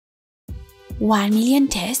1,000,000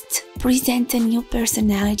 Tests presents a new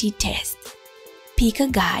personality test. Pick a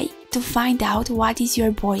guy to find out what is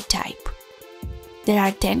your boy type. There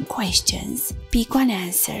are 10 questions, pick one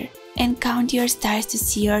answer, and count your stars to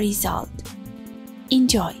see your result.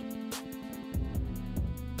 Enjoy!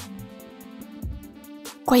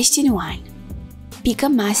 Question 1. Pick a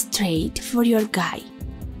must trait for your guy.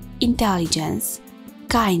 Intelligence,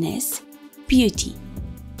 kindness, beauty.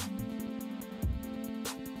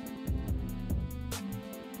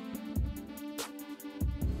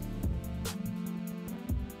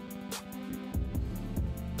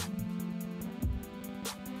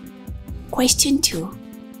 Question 2.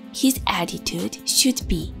 His attitude should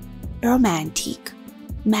be romantic,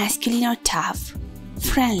 masculine or tough,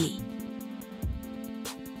 friendly.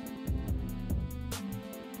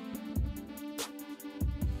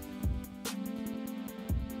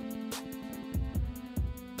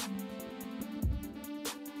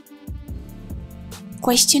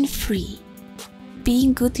 Question 3.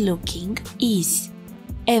 Being good looking is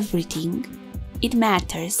everything. It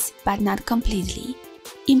matters, but not completely.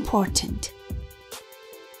 Important.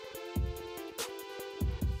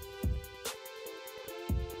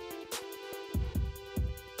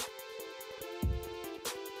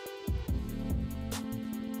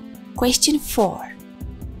 Question 4.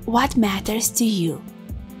 What matters to you?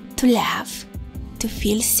 To laugh, to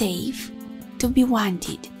feel safe, to be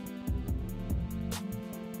wanted.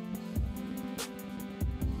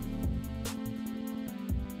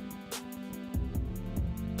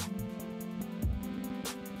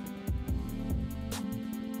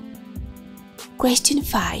 Question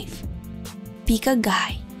 5. Pick a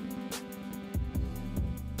guy.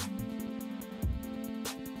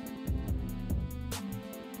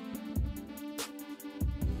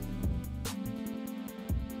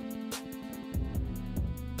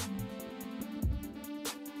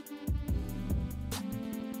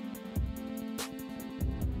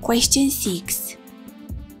 Question 6.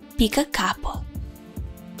 Pick a couple.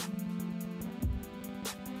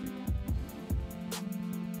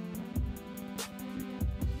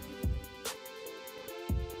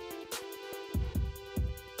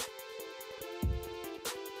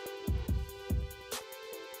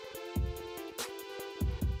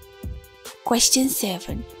 Question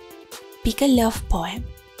 7. Pick a love poem.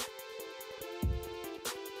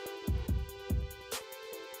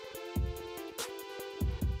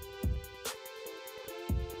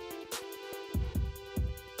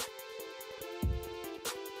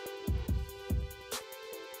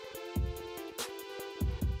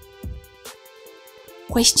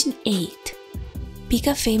 Question 8. Pick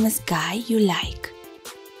a famous guy you like.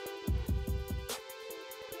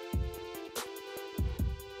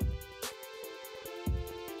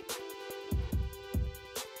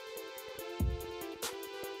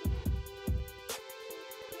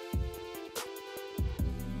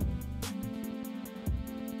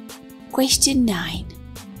 Question 9.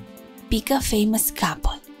 Pick a famous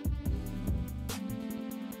couple.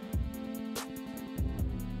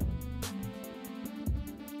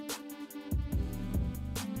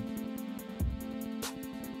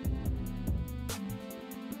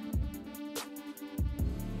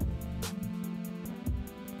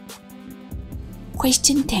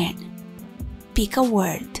 Question 10. Pick a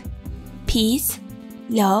word. Peace,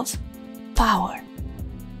 love, power.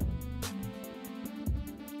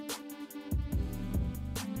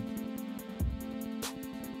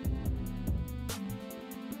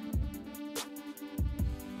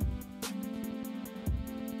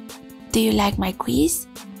 Do you like my quiz?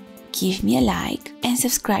 Give me a like and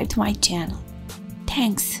subscribe to my channel.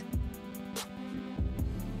 Thanks!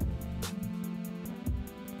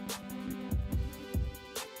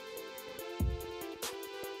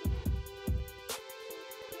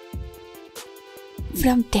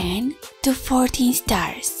 From 10 to 14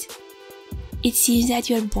 stars. It seems that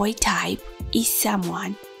your boy type is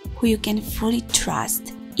someone who you can fully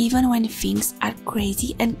trust even when things are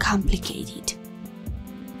crazy and complicated.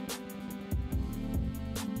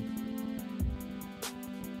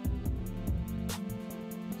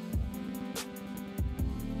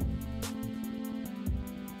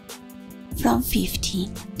 From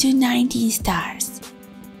 15 to 19 stars.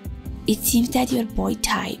 It seems that your boy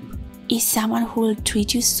type is someone who will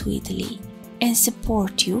treat you sweetly and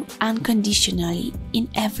support you unconditionally in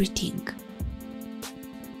everything.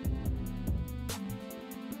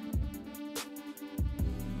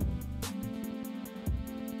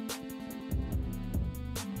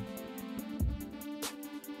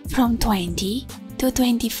 From 20 to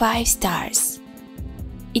 25 stars.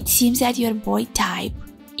 It seems that your boy type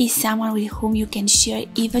is someone with whom you can share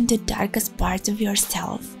even the darkest parts of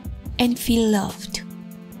yourself and feel loved.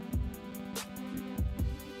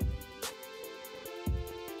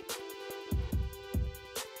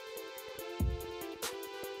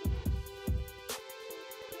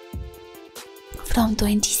 From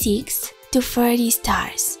 26 to 30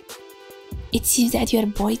 stars. It seems that your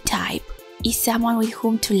boy type is someone with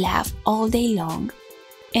whom to laugh all day long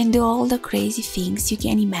and do all the crazy things you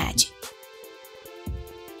can imagine.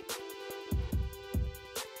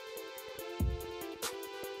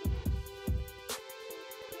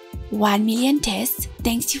 One million tests,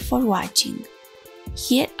 thanks you for watching.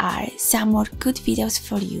 Here are some more good videos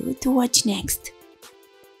for you to watch next.